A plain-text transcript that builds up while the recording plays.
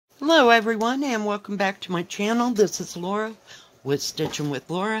Hello everyone and welcome back to my channel. This is Laura with Stitching with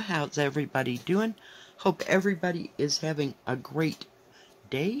Laura. How's everybody doing? Hope everybody is having a great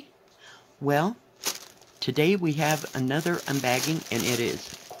day. Well, today we have another unbagging and it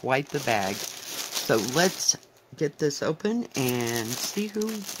is quite the bag. So let's get this open and see who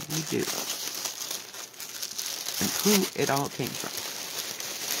we do and who it all came from.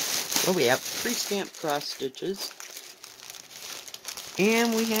 Well, we have pre-stamped cross stitches.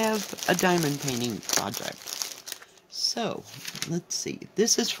 And we have a diamond painting project. So, let's see.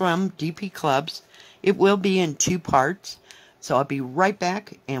 This is from DPClubs. It will be in 2 parts. So I'll be right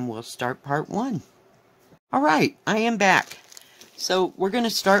back and we'll start part 1. Alright, I am back. So we're going to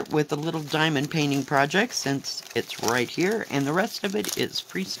start with a little diamond painting project since it's right here. And the rest of it is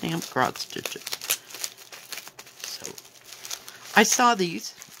pre-stamped cross stitches. So, I saw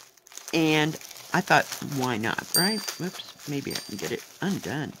these and I thought, why not, right? Whoops. Maybe I can get it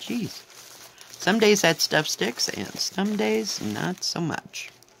undone. Jeez. Some days that stuff sticks, and some days not so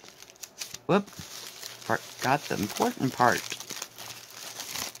much. Whoop. Forgot the important part.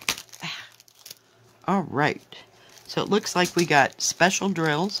 Alright. So it looks like we got special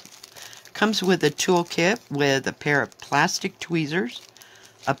drills. Comes with a toolkit with a pair of plastic tweezers,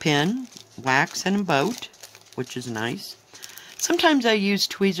 a pen, wax, and a boat, which is nice. Sometimes I use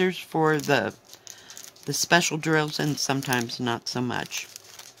tweezers for the special drills and sometimes not so much.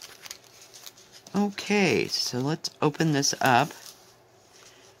 Okay, so let's open this up.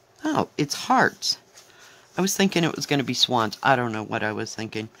 Oh, it's hearts. I was thinking it was going to be swans. I don't know what I was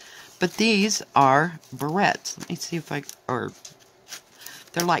thinking. But these are barrettes. Let me see if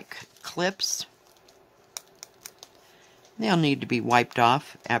they're like clips. They'll need to be wiped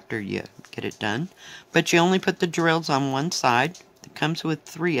off after you get it done. But you only put the drills on one side. It comes with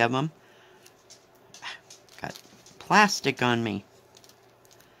 3 of them. Plastic on me,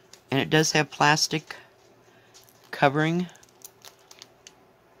 and it does have plastic covering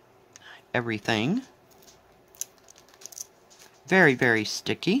everything. Very, very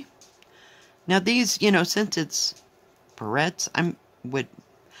sticky. Now these, since it's barrettes, I would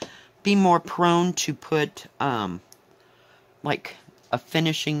be more prone to put like a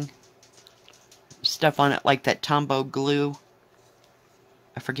finishing stuff on it, like that Tombow glue.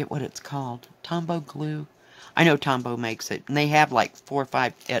 I forget what it's called. Tombow glue. I know Tombow makes it, and they have like 4 or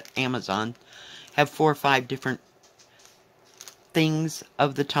 5 at Amazon. Have 4 or 5 different things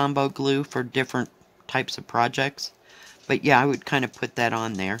of the Tombow glue for different types of projects. But yeah, I would kind of put that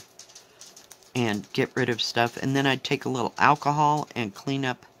on there and get rid of stuff. And then I'd take a little alcohol and clean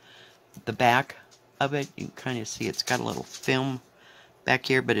up the back of it. You can kind of see it's got a little film back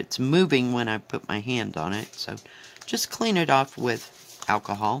here, but it's moving when I put my hand on it. So just clean it off with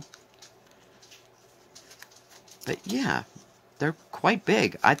alcohol. But yeah, they're quite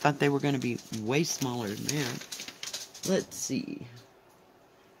big. I thought they were going to be way smaller than that. Let's see.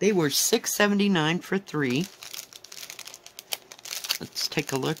 They were $6.79 for 3. Let's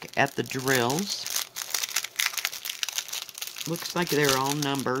take a look at the drills. Looks like they're all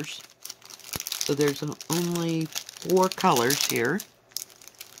numbers. So there's only 4 colors here.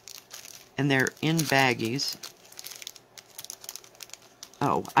 And they're in baggies.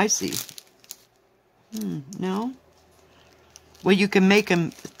 Oh, I see. No. Well, you can make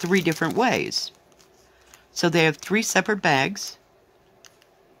them 3 different ways. So they have 3 separate bags.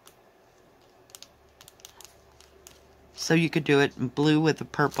 So you could do it in blue with the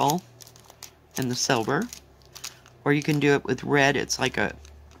purple and the silver. Or you can do it with red. It's like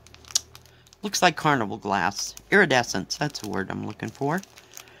looks like carnival glass. Iridescence, that's the word I'm looking for.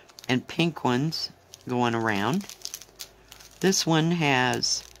 And pink ones going around. This one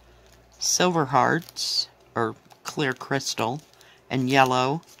has silver hearts, or clear crystal, and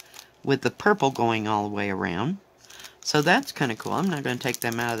yellow, with the purple going all the way around. So that's kind of cool. I'm not going to take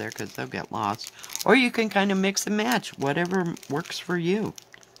them out of there because they'll get lost. Or you can kind of mix and match, whatever works for you.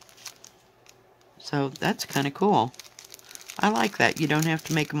 So that's kind of cool. I like that. You don't have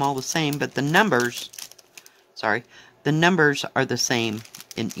to make them all the same, but the numbers are the same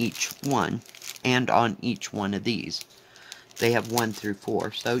in each one, and on each one of these. They have 1 through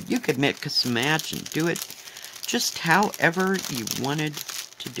 4, so you could mix and match and do it just however you wanted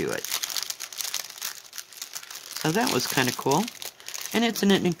to do it. So that was kind of cool, and it's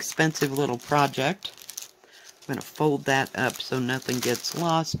an inexpensive little project. I'm going to fold that up so nothing gets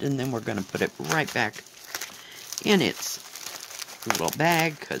lost, and then we're going to put it right back in its little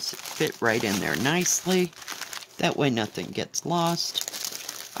bag because it fit right in there nicely. That way nothing gets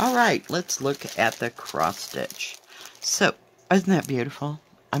lost. Alright, let's look at the cross stitch. So, isn't that beautiful?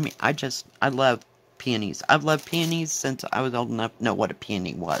 I mean, I love peonies. I've loved peonies since I was old enough to know what a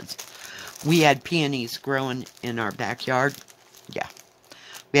peony was. We had peonies growing in our backyard. Yeah.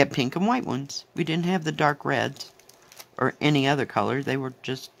 We had pink and white ones. We didn't have the dark reds or any other color. They were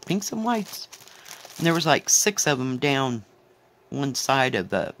just pinks and whites. And there was like 6 of them down one side of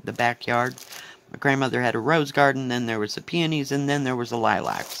the backyard. My grandmother had a rose garden, then there was the peonies, and then there was the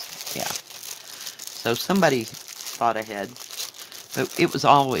lilacs. Yeah. So somebody thought ahead. But it was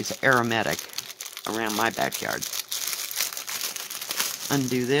always aromatic around my backyard.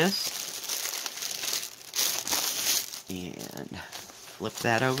 Undo this. And flip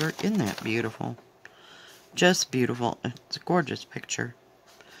that over. Isn't that beautiful? Just beautiful. It's a gorgeous picture.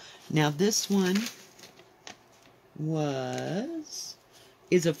 Now this one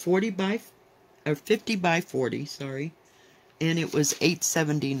is a 50 by 40, sorry. And it was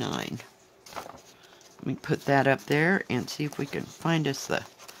 $8.79. Let me put that up there and see if we can find us the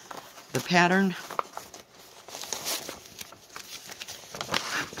pattern.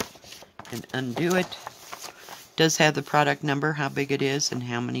 And undo it. Does have the product number, how big it is, and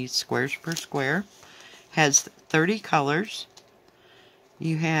how many squares per square. Has 30 colors.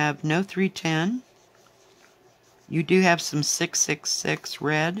 You have no 310. You do have some 666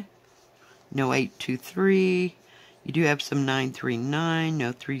 red. No 823. You do have some 939.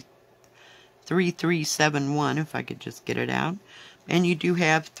 No 3371, if I could just get it out. And you do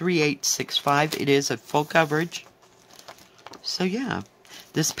have 3865. It is a full coverage. So yeah,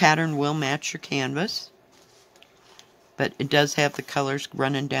 this pattern will match your canvas. But it does have the colors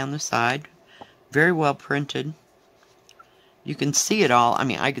running down the side. Very well printed. You can see it all. I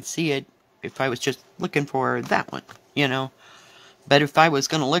mean, I could see it if I was just looking for that one, you know. But if I was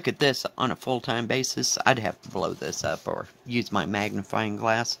going to look at this on a full-time basis, I'd have to blow this up or use my magnifying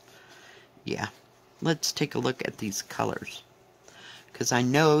glass. Yeah. Let's take a look at these colors, because I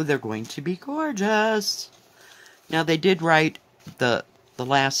know they're going to be gorgeous. Now, they did write the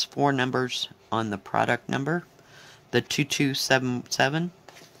last 4 numbers on the product number. The 2277,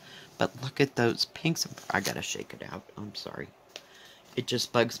 but look at those pinks. I gotta shake it out. I'm sorry. It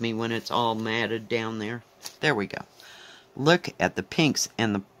just bugs me when it's all matted down there. There we go. Look at the pinks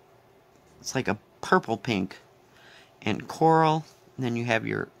and it's like a purple pink and coral. And then you have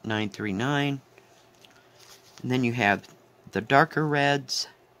your 939. And then you have the darker reds.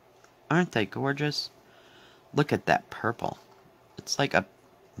 Aren't they gorgeous? Look at that purple. It's like a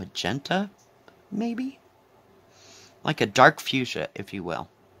magenta, maybe? Like a dark fuchsia, if you will.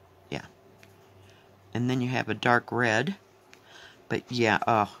 Yeah. And then you have a dark red. But yeah,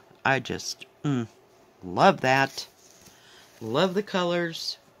 oh, I just love that. Love the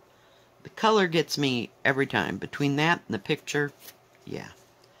colors. The color gets me every time. Between that and the picture, yeah.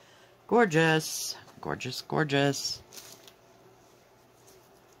 Gorgeous. Gorgeous, gorgeous.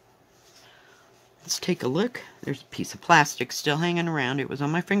 Let's take a look. There's a piece of plastic still hanging around. It was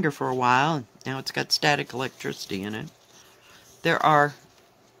on my finger for a while, and now it's got static electricity in it. There are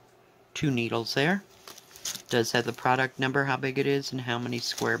 2 needles there. It does have the product number, how big it is, and how many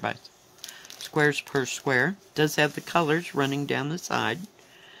squares per square. It does have the colors running down the side.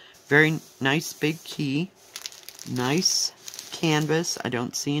 Very nice big key. Nice canvas. I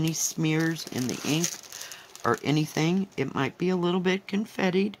don't see any smears in the ink or anything. It might be a little bit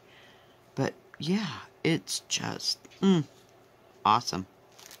confettied, but yeah, it's just awesome.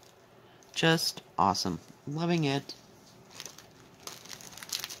 Just awesome. Loving it.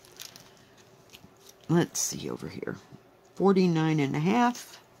 Let's see over here.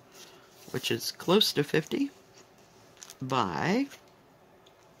 49.5, which is close to 50, by,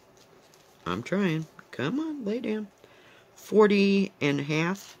 I'm trying, come on, lay down,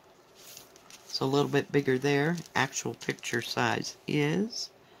 40.5. So a little bit bigger there. Actual picture size is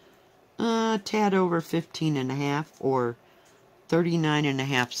a tad over 15.5 or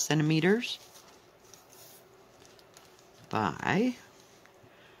 39.5 centimeters by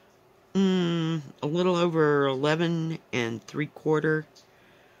a little over 11 3/4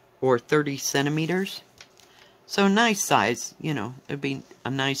 or 30 centimeters. So nice size, you know. It'd be a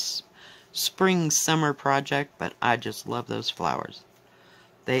nice spring summer project, but I just love those flowers.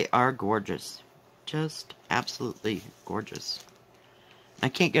 They are gorgeous. Just absolutely gorgeous. I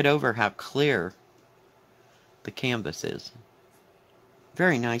can't get over how clear the canvas is.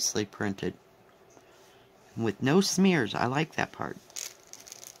 Very nicely printed. With no smears. I like that part.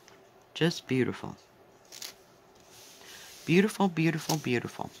 Just beautiful. Beautiful, beautiful,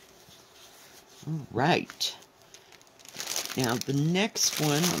 beautiful. All right. Now the next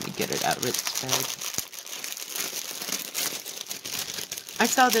one, let me get it out of its bag. I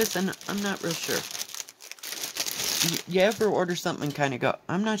saw this and I'm not real sure. you ever order something and kind of go,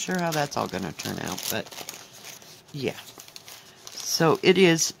 I'm not sure how that's all going to turn out, but yeah. So it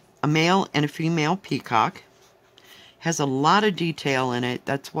is a male and a female peacock. Has a lot of detail in it.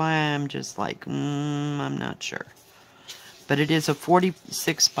 That's why I'm just like, I'm not sure. But it is a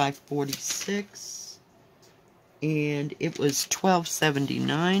 46 by 46. And it was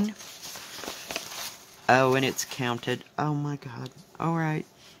 $12.79. Oh, and it's counted. Oh my god. Alright.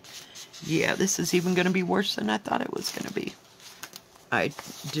 Yeah, this is even going to be worse than I thought it was going to be. I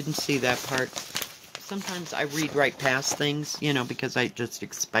didn't see that part. Sometimes I read right past things, you know, because I just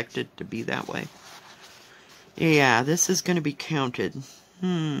expect it to be that way. Yeah, this is going to be counted.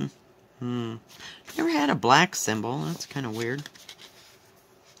 Never had a black symbol. That's kind of weird.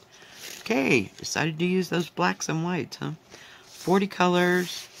 Okay, decided to use those blacks and whites, huh? 40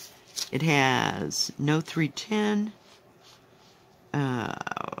 colors. It has no 310.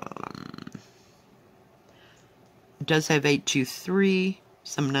 It does have 823,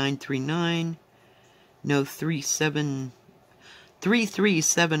 some 939, no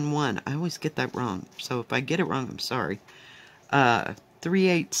 3371. I always get that wrong, so if I get it wrong, I'm sorry.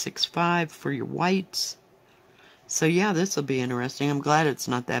 3865 for your whites. So yeah, this will be interesting. I'm glad it's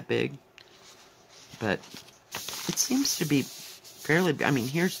not that big, but it seems to be fairly. I mean,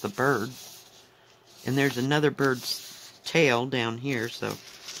 here's the bird, and there's another bird's tail down here. So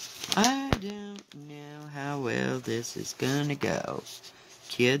I don't know how well this is gonna go.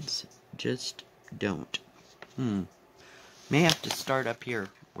 Kids, just don't. May have to start up here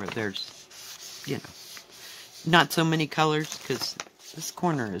where there's, you know, not so many colors, because this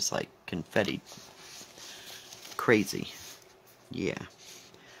corner is like confetti crazy. Yeah.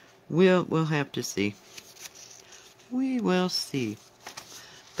 We'll have to see. We will see.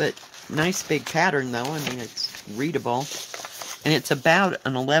 But nice big pattern though. I mean, it's readable. And it's about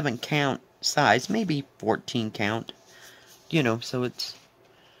an 11 count size, maybe 14 count. You know, so it's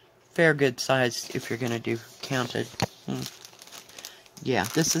fair good size if you're going to do counted. Yeah,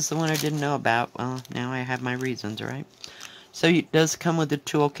 this is the one I didn't know about. Well, now I have my reasons, right? So it does come with a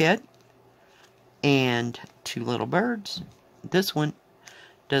toolkit and 2 little birds. This one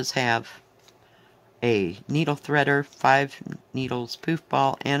does have a needle threader, 5 needles, poof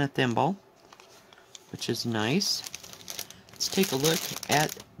ball, and a thimble, which is nice. Let's take a look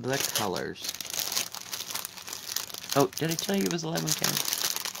at the colors. Oh, did I tell you it was 11 count?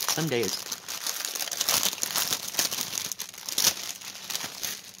 Some days.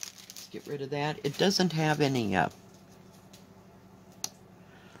 Let's get rid of that. It doesn't have any,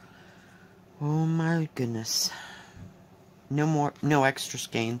 oh my goodness. No extra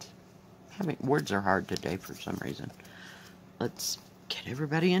skeins. Words are hard today for some reason. Let's get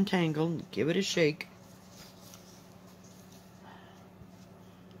everybody entangled and give it a shake.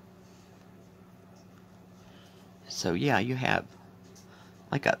 So yeah, you have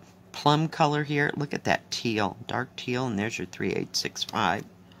like a plum color here. Look at that teal, dark teal, and there's your 3865.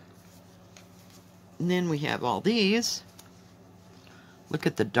 And then we have all these. Look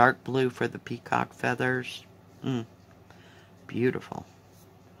at the dark blue for the peacock feathers. Beautiful.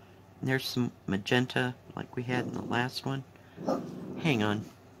 And there's some magenta like we had in the last one. Hang on.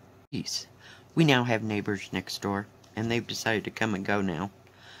 Jeez. We now have neighbors next door, and they've decided to come and go now.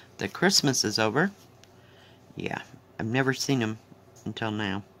 The Christmas is over. Yeah, I've never seen them until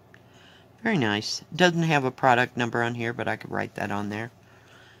now. Very nice. Doesn't have a product number on here, but I could write that on there.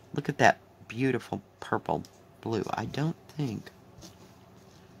 Look at that beautiful purple blue. I don't think.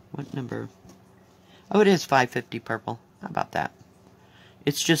 What number? Oh, it is 550 purple. How about that?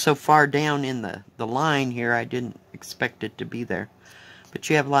 It's just so far down in the line here, I didn't expect it to be there. But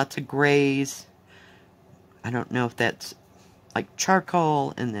you have lots of grays. I don't know if that's like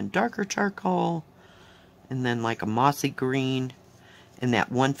charcoal, and then darker charcoal, and then like a mossy green, and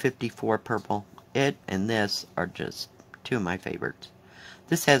that 154 purple. It and this are just 2 of my favorites.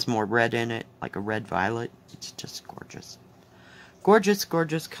 This has more red in it, like a red violet. It's just gorgeous. Gorgeous,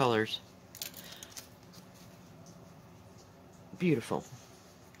 gorgeous colors. Beautiful.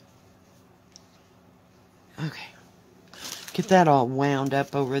 Okay. Get that all wound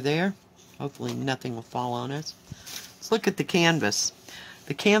up over there. Hopefully nothing will fall on us. Let's look at the canvas.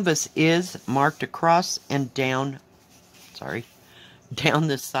 The canvas is marked across and down, down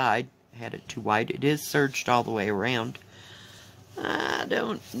this side. I had it too wide. It is serged all the way around. I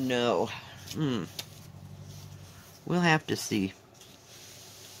don't know. We'll have to see.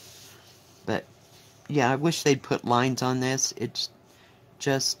 But, yeah, I wish they'd put lines on this. It's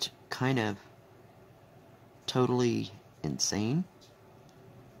just kind of totally insane.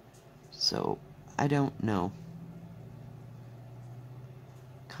 So, I don't know.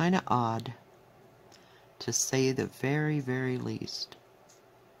 Kind of odd to say the very, very least.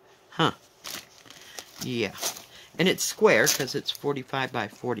 Huh. Yeah. And it's square because it's 45 by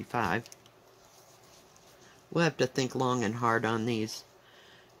 45. We'll have to think long and hard on these.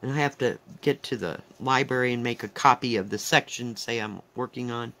 And I have to get to the library and make a copy of the section, say I'm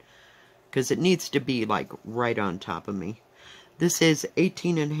working on. Because it needs to be, like, right on top of me. This is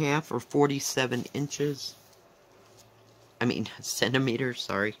 18.5 or 47 inches. I mean, centimeters,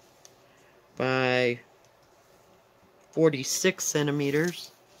 sorry. By 46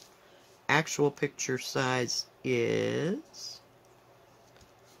 centimeters. Actual picture size is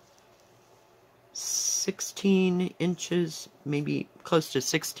 16 inches, maybe close to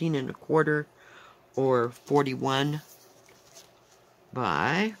 16 and a quarter, or 41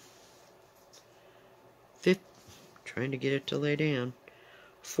 by 50, trying to get it to lay down,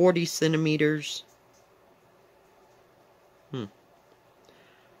 40 centimeters,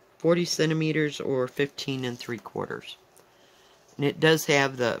 40 centimeters or 15 and 3/4. And it does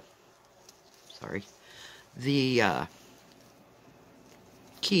have the, the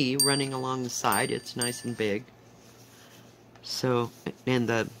key running along the side. It's nice and big. So, and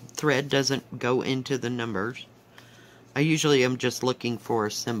the thread doesn't go into the numbers. I usually am just looking for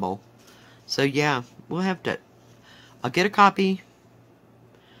a symbol. So yeah, we'll have to, I'll get a copy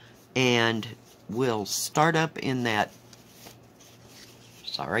and we'll start up in that,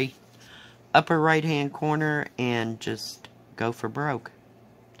 upper right hand corner and just go for broke.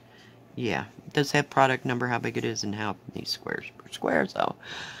 Yeah, it does have product number, how big it is, and how many squares per square, so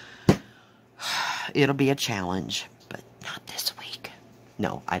it'll be a challenge, but not this week.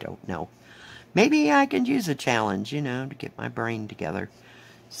 No, I don't know. Maybe I can use a challenge, you know, to get my brain together.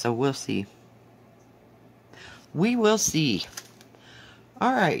 So we'll see. We will see.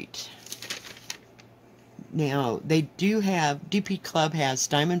 Alright. Now, they do have, DP Club has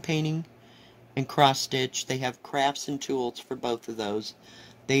diamond painting and cross stitch. They have crafts and tools for both of those.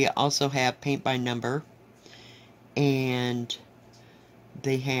 They also have paint by number, and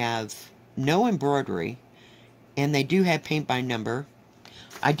they have no embroidery, and they do have paint by number.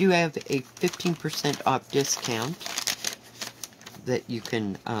 I do have a 15% off discount that you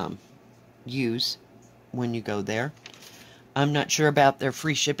can use when you go there. I'm not sure about their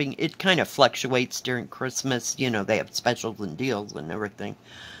free shipping. It kind of fluctuates during Christmas. You know, they have specials and deals and everything.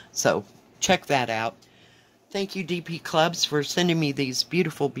 So, check that out. Thank you, DP Clubs, for sending me these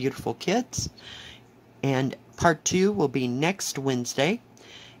beautiful, beautiful kits. And part 2 will be next Wednesday.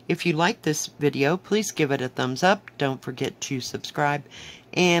 If you like this video, please give it a thumbs up. Don't forget to subscribe.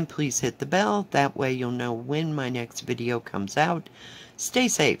 And please hit the bell. That way you'll know when my next video comes out. Stay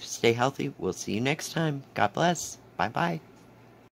safe. Stay healthy. We'll see you next time. God bless. Bye-bye.